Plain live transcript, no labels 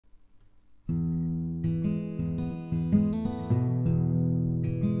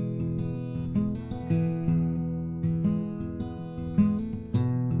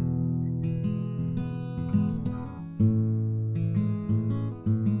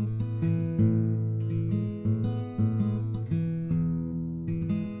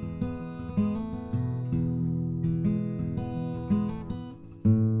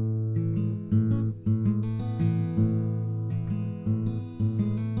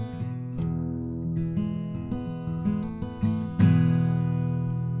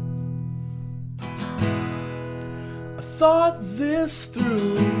thought this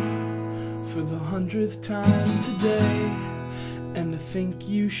through for the 100th time today, and I think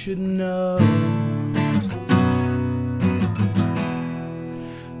you should know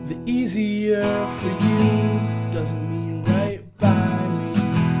the easier for you doesn't mean right by me.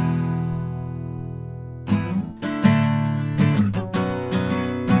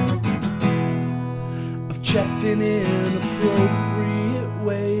 I've checked in inappropriate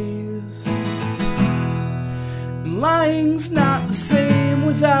ways, and lying's not the same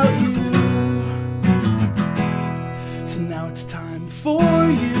without you. So now it's time for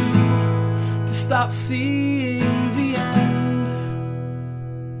you to stop seeing the end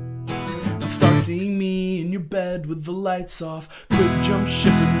and start seeing me in your bed with the lights off. Quick jump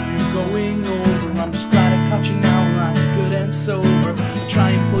ship, I know you're going over. I'm just glad I caught you now, I'm good and sober. I'll try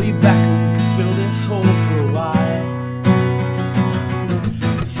and pull you back and we can fill this hole for a while.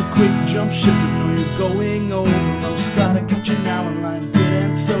 So quick jump ship, I know you're going over. I'm just glad I caught you now, I'm good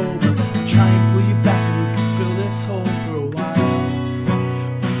and sober. I'll try and pull you back and we can fill this hole for a while.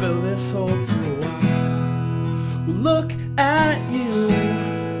 Fill this hole for a while. Well, look at you,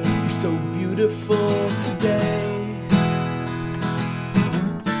 you're so beautiful today.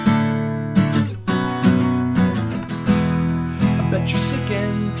 I bet you're sick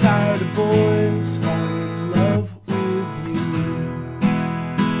and tired of boys falling in love with you.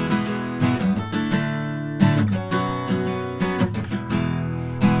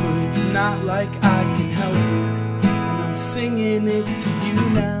 But it's not like I can help it, and I'm singing it to you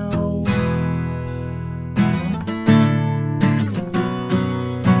now.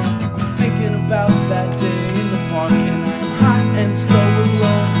 I'm thinking about that day in the park, and I'm hot and so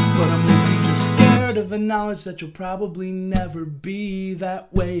alone, but I'm mostly just scared of the knowledge that you'll probably never be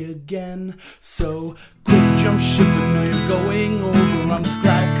that way again. So quick jump ship, I know you're going over. I'm just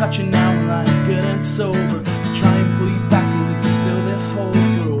glad I caught you now, I'm good and sober. I'll try and pull you back and we can fill this hole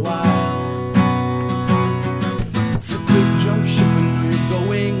for a while. So quick jump ship, I know you're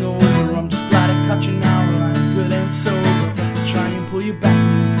going over. I'm just glad I caught you now, I'm good and sober. I'll try and pull you back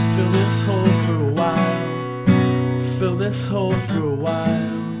and we can fill this hole for a while. Fill this hole for a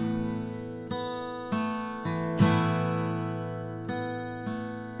while.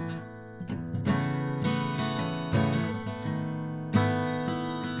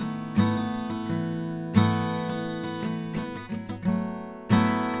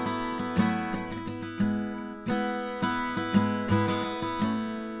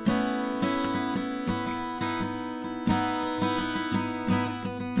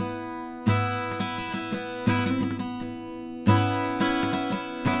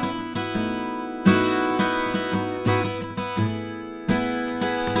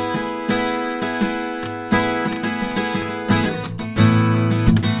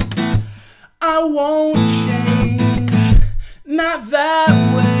 I won't change, not that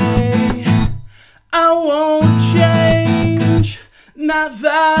way. I won't change, not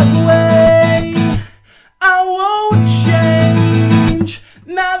that way. I won't change,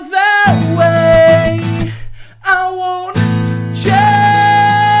 not that way. I won't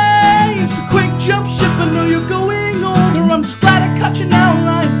change. So quick jump ship, I know you're going older. I'm just glad I caught you now,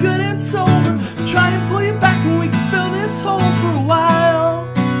 I'm good and sober. Try and pull you back and we can fill this hole for a while.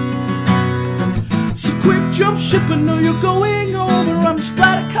 Quick jump ship, I know you're going